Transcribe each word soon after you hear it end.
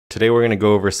Today we're going to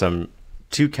go over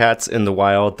two cats in the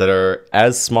wild that are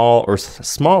as small or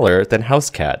smaller than house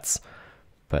cats,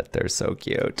 but they're so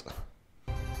cute.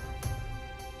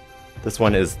 This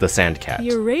one is the sand cat. The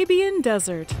Arabian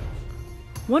Desert.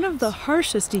 One of the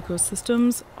harshest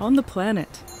ecosystems on the planet.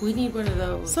 We need one of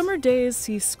those. Summer days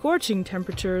see scorching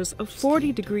temperatures of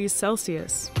 40 degrees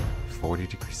Celsius. 40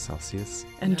 degrees Celsius?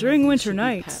 And during winter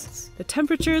nights, the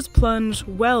temperatures plunge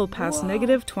well past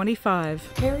negative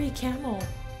 25. Hairy camel.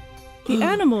 The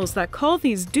animals that call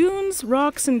these dunes,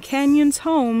 rocks, and canyons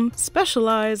home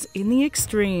specialize in the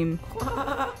extreme.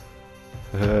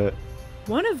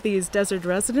 One of these desert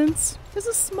residents is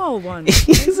a small one.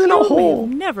 He's in a hole.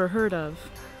 We've never heard of.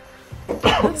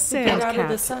 The sand Get out of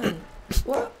the cat. sun.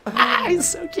 What? He's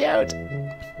so cute.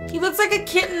 He looks like a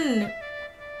kitten.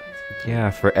 Yeah,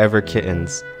 forever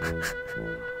kittens.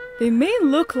 They may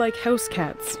look like house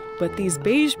cats, but these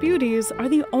beige beauties are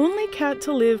the only cat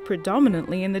to live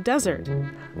predominantly in the desert.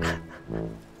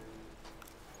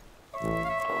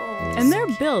 And they're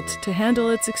built to handle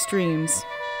its extremes.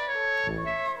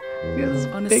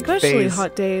 On especially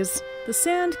hot days, the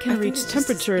sand can reach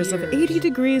temperatures of 80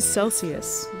 degrees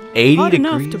Celsius. 80 hot degrees?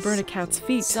 enough to burn a cat's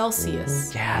feet.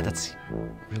 Celsius. Yeah, that's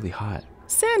really hot.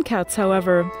 Sand cats,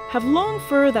 however, have long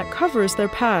fur that covers their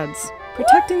pads,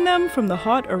 protecting them from the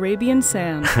hot Arabian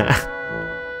sand.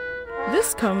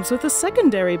 This comes with a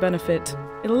secondary benefit.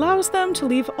 It allows them to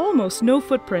leave almost no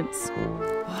footprints,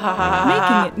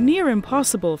 making it near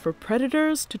impossible for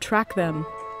predators to track them.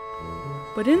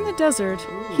 But in the desert,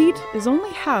 heat is only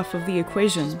half of the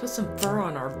equation. Let's put some fur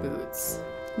on our boots.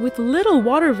 With little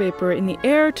water vapor in the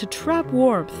air to trap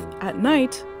warmth, at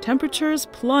night, temperatures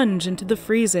plunge into the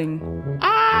freezing.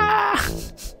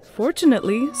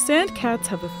 Fortunately, sand cats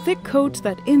have a thick coat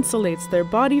that insulates their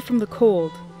body from the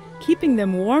cold, keeping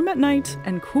them warm at night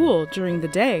and cool during the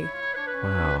day.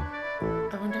 Wow.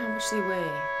 I wonder how much they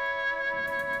weigh.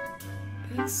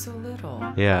 He's so little.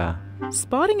 Yeah.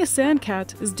 Spotting a sand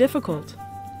cat is difficult.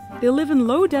 They live in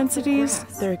low densities,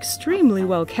 they're extremely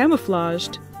well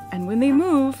camouflaged, and when they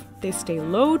move, they stay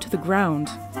low to the ground.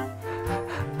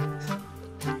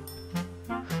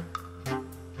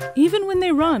 Even when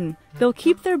they run, they'll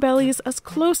keep their bellies as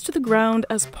close to the ground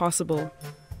as possible.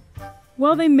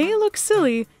 While they may look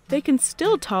silly, they can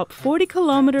still top 40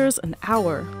 kilometers an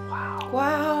hour.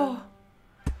 Wow.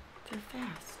 They're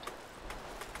fast.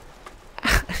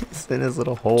 He's in his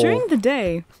little hole. During the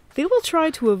day, they will try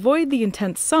to avoid the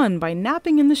intense sun by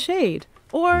napping in the shade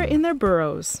or in their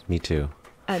burrows. Me too.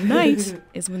 At night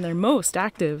is when they're most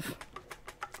active.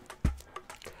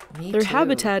 Their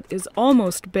habitat is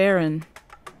almost barren.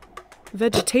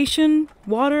 Vegetation,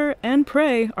 water, and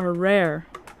prey are rare.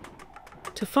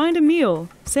 To find a meal,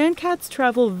 sand cats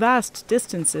travel vast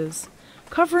distances,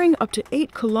 covering up to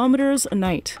 8 kilometers a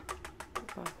night.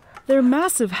 Their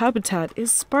massive habitat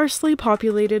is sparsely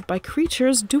populated by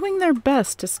creatures doing their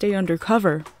best to stay under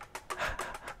cover.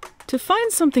 To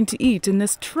find something to eat in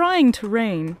this trying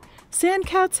terrain, sand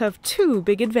cats have two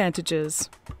big advantages.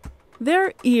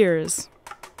 Their ears.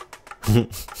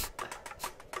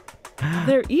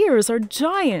 Their ears are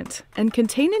giant and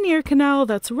contain an ear canal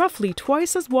that's roughly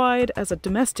twice as wide as a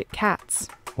domestic cat's.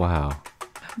 Wow.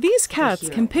 These cats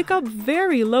can pick up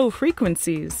very low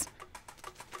frequencies.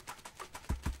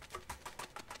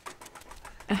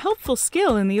 A helpful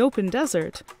skill in the open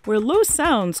desert, where low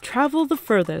sounds travel the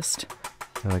furthest.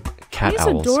 They're like cat These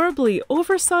owls. adorably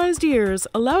oversized ears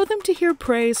allow them to hear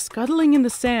prey scuttling in the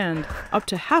sand up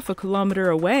to half a kilometer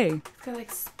away. It's got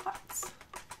like spots.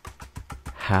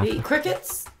 Half. They eat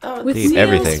crickets? Oh, With They eat meals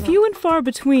everything. few and far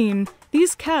between,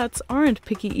 these cats aren't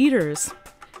picky eaters.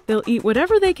 They'll eat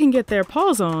whatever they can get their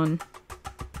paws on.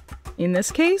 In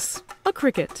this case, a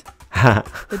cricket.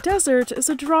 The desert is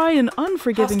a dry and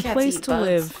unforgiving House cats place eat to bugs.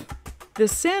 live.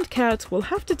 This sand cat will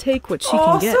have to take what she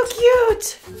can get. Oh, so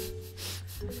cute!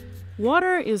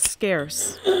 Water is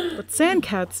scarce, but sand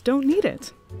cats don't need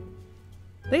it.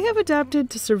 They have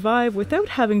adapted to survive without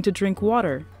having to drink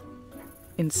water.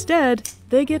 Instead,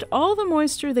 they get all the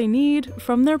moisture they need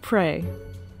from their prey.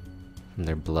 From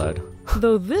their blood.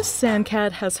 Though this sand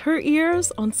cat has her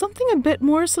ears on something a bit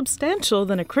more substantial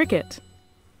than a cricket.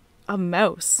 A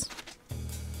mouse.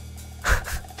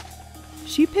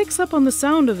 She picks up on the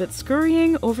sound of it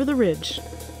scurrying over the ridge.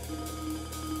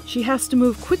 She has to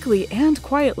move quickly and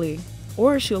quietly,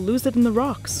 or she'll lose it in the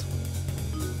rocks.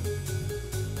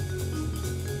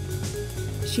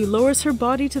 She lowers her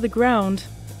body to the ground,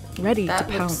 ready That to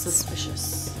looks pounce.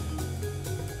 suspicious.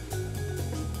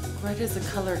 Why does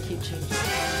the color keep changing?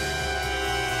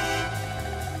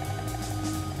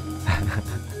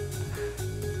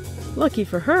 Lucky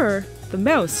for her, the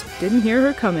mouse didn't hear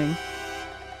her coming.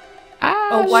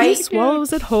 A She white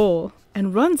swallows it whole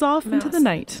and runs off into the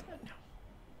night.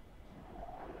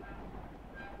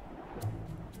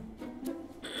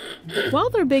 While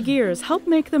their big ears help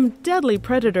make them deadly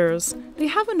predators, they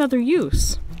have another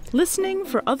use: listening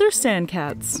for other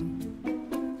sandcats.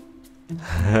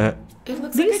 It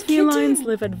looks These like a felines kitten.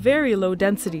 live at very low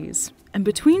densities, and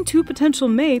between two potential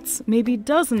mates may be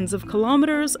dozens of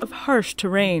kilometers of harsh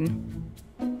terrain.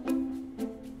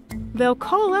 They'll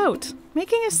call out,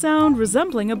 making a sound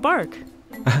resembling a bark.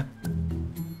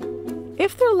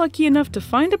 If they're lucky enough to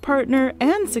find a partner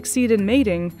and succeed in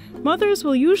mating, mothers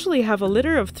will usually have a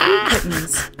litter of 3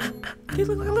 kittens. They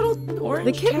look like little orange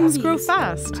The kittens grow tabbies.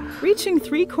 fast, reaching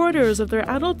 3/4 of their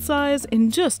adult size in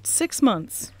just 6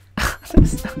 months.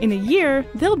 In a year,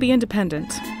 they'll be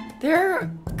independent.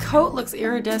 Their coat looks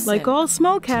iridescent. Like all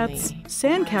small cats,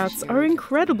 sandcats are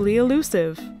incredibly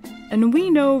elusive, and we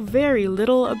know very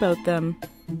little about them.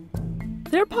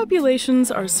 Their populations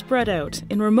are spread out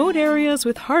in remote areas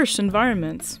with harsh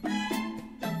environments.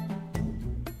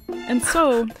 And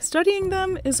so, studying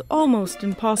them is almost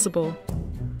impossible.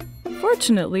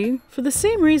 Fortunately, for the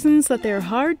same reasons that they are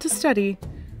hard to study,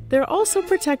 they're also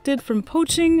protected from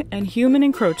poaching and human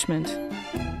encroachment.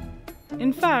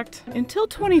 In fact, until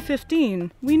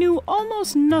 2015, we knew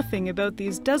almost nothing about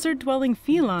these desert-dwelling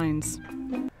felines.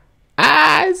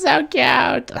 Ah, so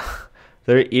cute.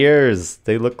 Their ears,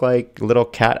 they look like little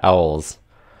cat owls.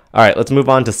 All right, let's move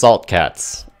on to salt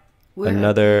cats. Where are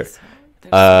Another, these?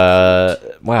 They're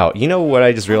wow, you know what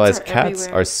I just realized? are Cats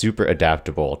everywhere. are super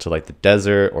adaptable to like the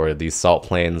desert or these salt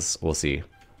plains. We'll see.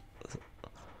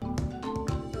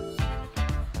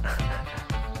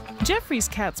 Jeffrey's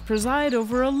cats preside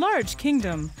over a large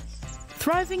kingdom,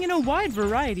 thriving in a wide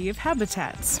variety of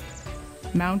habitats: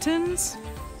 mountains,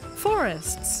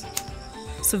 forests,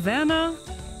 savanna,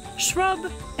 shrub,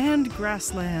 and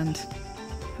grassland.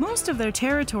 Most of their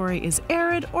territory is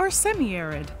arid or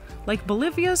semi-arid, like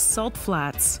Bolivia's salt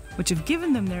flats, which have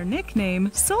given them their nickname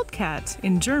Saltcat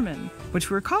in German, which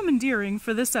we're commandeering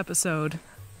for this episode.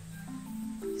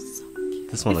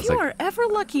 This one If looks you like are ever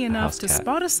lucky enough house to cat.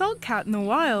 spot a salt cat in the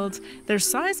wild, their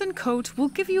size and coat will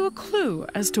give you a clue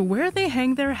as to where they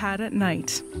hang their hat at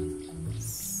night.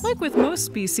 Like with most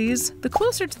species, the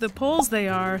closer to the poles they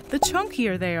are, the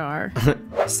chunkier they are.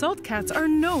 Salt cats are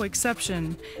no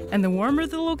exception, and the warmer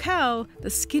the locale, the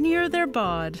skinnier their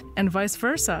bod, and vice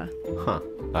versa. huh?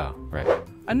 Oh, right.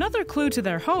 Another clue to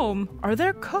their home are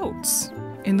their coats.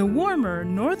 In the warmer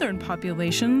northern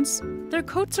populations, their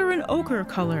coats are an ochre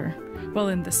color, while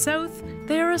in the south,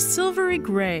 they are a silvery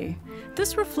gray.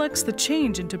 This reflects the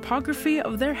change in topography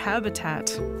of their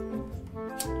habitat.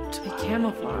 to be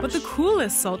camouflage. But the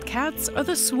coolest salt cats are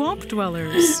the swamp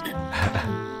dwellers.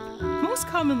 Most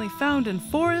commonly found in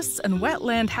forests and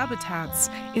wetland habitats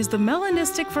is the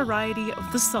melanistic variety of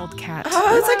the salt cat.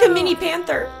 Oh, it's like a mini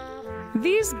panther.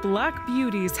 These black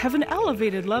beauties have an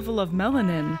elevated level of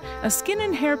melanin, a skin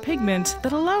and hair pigment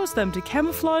that allows them to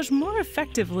camouflage more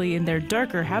effectively in their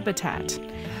darker habitat.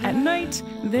 At night,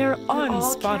 they're All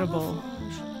unspottable. camouflage.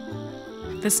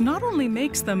 This not only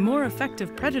makes them more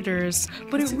effective predators,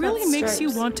 but it It's got really makes you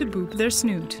stripes. want to boop their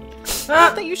snoot. Ah,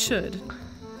 Not that you should.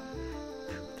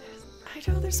 I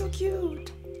know, they're so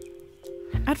cute.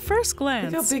 At first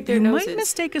glance, how big their you nose might is.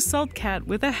 mistake a salt cat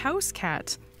with a house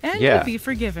cat, and Yeah. you'll be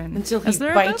forgiven, Until he as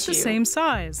they're about bites the you. same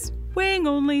size, weighing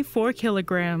only 4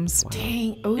 kilograms.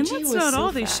 Dang, OG And that's was not so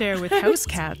all they fast. share with house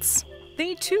cats.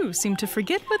 They too seem to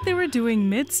forget what they were doing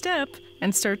mid-step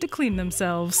and start to clean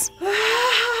themselves.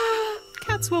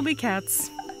 Cats will be cats.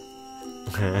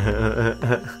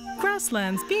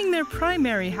 Grasslands being their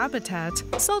primary habitat,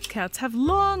 salt cats have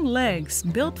long legs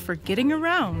built for getting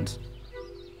around.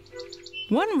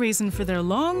 One reason for their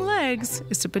long legs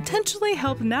is to potentially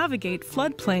help navigate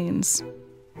floodplains.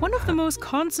 One of the most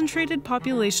concentrated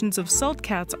populations of salt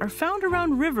cats are found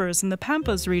around rivers in the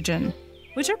Pampas region,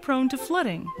 which are prone to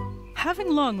flooding. Having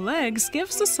long legs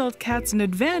gives the salt cats an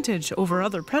advantage over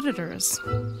other predators.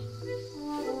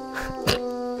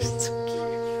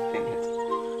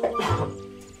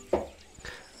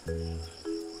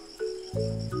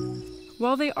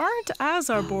 While they aren't as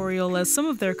arboreal as some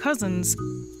of their cousins,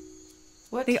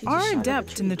 What they did you are shot at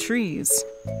adept in the trees.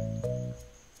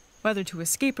 Whether to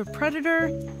escape a predator,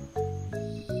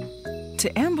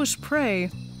 to ambush prey,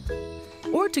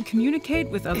 or to communicate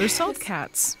with other salt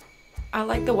cats. I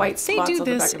like the white They spots do on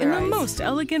the back this of in their the eyes. most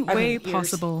elegant I mean, way ears.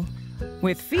 possible,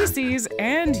 with feces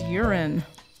and urine.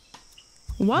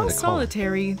 While they call it?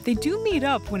 solitary, they do meet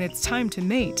up when it's time to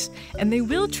mate, and they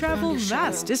will travel your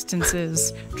vast shadow.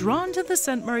 distances, drawn to the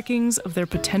scent markings of their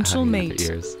potential Their mate.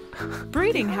 ears.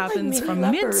 Breeding happens mini from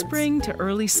leopards. mid-spring to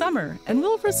early summer and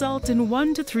will result in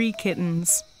 1 to 3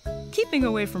 kittens. Keeping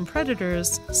away from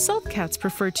predators, salt cats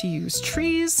prefer to use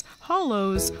trees,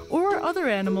 hollows, or other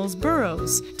animals'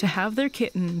 burrows to have their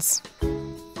kittens.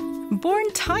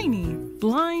 Born tiny,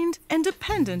 blind, and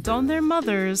dependent on their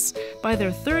mothers, by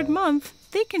their 3rd month,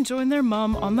 they can join their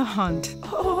mom on the hunt.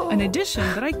 An addition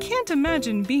that I can't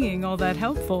imagine being all that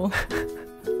helpful.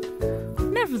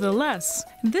 Nevertheless,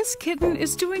 this kitten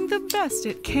is doing the best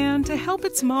it can to help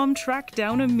its mom track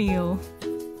down a meal.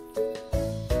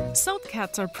 Salt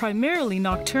cats are primarily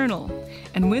nocturnal,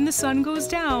 and when the sun goes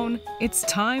down, it's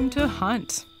time to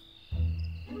hunt.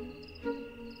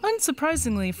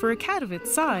 Unsurprisingly for a cat of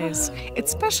its size, it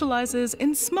specializes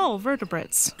in small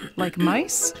vertebrates, like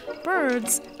mice,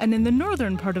 birds, and in the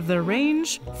northern part of their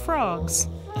range, frogs.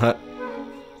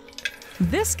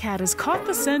 This cat has caught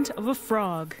the scent of a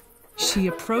frog. She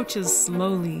approaches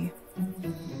slowly.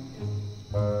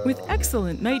 With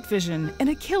excellent night vision and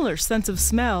a killer sense of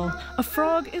smell, a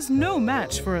frog is no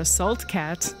match for a salt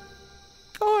cat.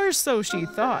 Or so she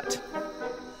thought.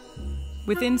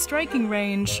 Within striking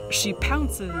range, she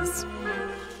pounces.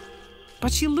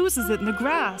 But she loses it in the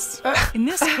grass. In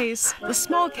this case, the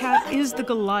small cat is the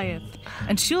Goliath,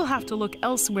 and she'll have to look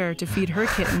elsewhere to feed her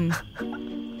kitten.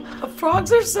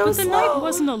 Frogs are so But the slow. night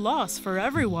wasn't a loss for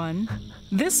everyone.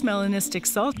 This melanistic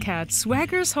salt cat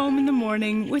swaggers home in the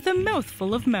morning with a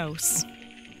mouthful of mouse.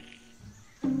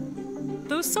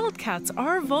 Though salt cats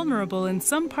are vulnerable in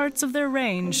some parts of their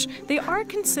range, they are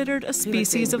considered a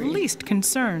species of least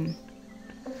concern.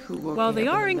 While they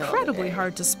are incredibly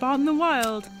hard to spot in the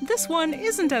wild, this one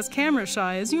isn't as camera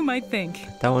shy as you might think.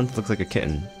 That one looks like a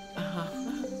kitten.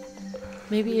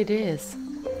 Maybe it is.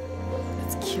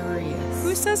 It's curious.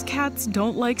 Who says cats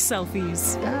don't like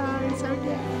selfies?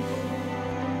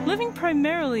 Living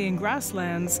primarily in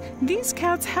grasslands, these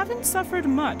cats haven't suffered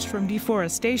much from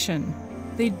deforestation.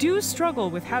 They do struggle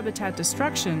with habitat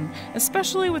destruction,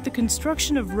 especially with the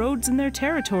construction of roads in their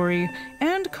territory,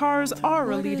 and cars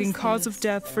are a leading cause of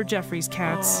death for Jeffrey's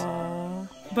cats.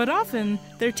 But often,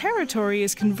 their territory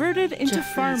is converted into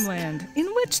farmland, in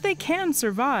which they can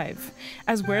survive,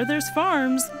 as where there's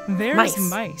farms, there's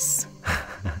mice.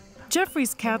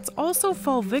 Jeffrey's cats also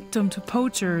fall victim to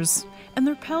poachers, and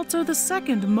their pelts are the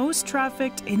 2nd most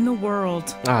trafficked in the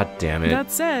world. Ah, damn it. That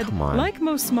said, Come on. like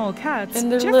most small cats, And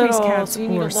they're Jeffrey's little, cats, so you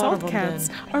need a or lot salt of them cats,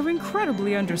 then. are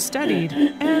incredibly understudied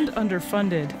and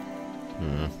underfunded.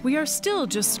 We are still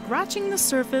just scratching the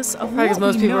surface of Because what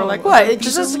most we people are know like, "What? about It's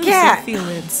these just a elusive cat."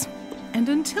 felids. And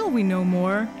until we know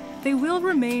more, they will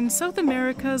remain South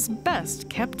America's best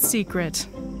kept secret.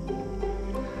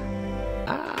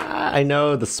 I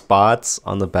know the spots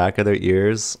on the back of their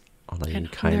ears. Although you can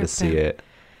kind their of see it.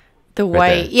 The Right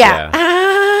white, there. yeah.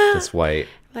 Ah! This white.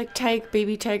 Like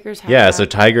baby tigers have Yeah, that. so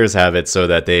tigers have it so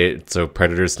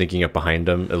predators sneaking up behind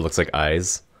them, it looks like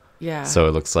eyes. Yeah. So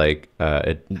it looks like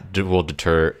will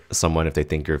deter someone if they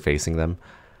think you're facing them.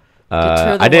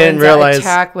 Deter the I didn't ones that realize.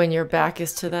 attack when your back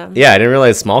is to them. Yeah, I didn't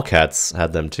realize small cats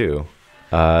had them too.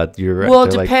 You're right. Well, it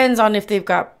they're like- depends on if they've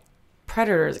got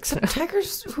predators. Except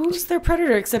tigers, who's their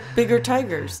predator except bigger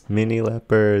tigers? mini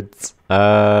leopards.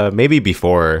 Maybe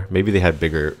before. Maybe they had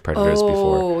bigger predators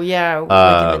before. Oh, yeah,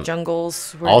 like in the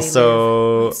jungles. Where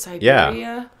Also, they live. yeah.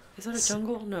 Siberia? Is that a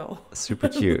jungle? No. Super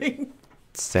cute.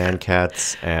 Sand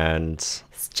cats and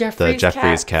Jeffrey's the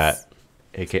Jeffrey's cats. cat,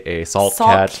 aka Salt Salt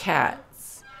Cat.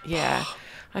 cats. Yeah.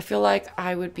 I feel like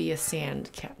I would be a sand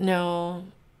cat. No.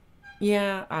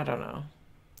 Yeah, I don't know.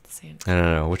 Sand I don't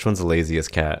know. Which one's the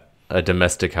laziest cat? A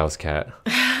domestic house cat.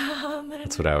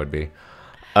 That's what I would be.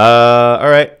 All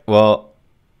right. Well,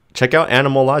 check out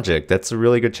Animal Logic. That's a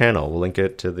really good channel. We'll link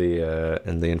it to the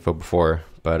in the info before.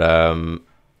 But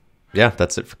yeah,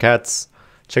 that's it for cats.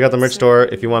 Check out the merch store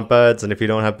if you want buds, and if you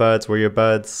don't have buds, wear your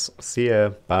buds. See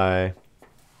ya. Bye.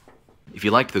 If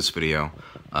you liked this video,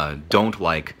 don't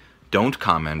like, don't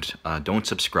comment, don't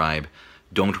subscribe,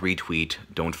 don't retweet,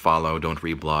 don't follow, don't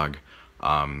reblog.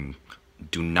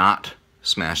 Do not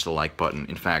smash the like button.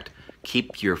 In fact,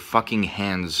 keep your fucking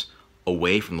hands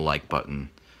away from the like button.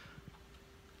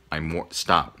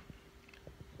 Stop.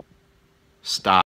 Stop.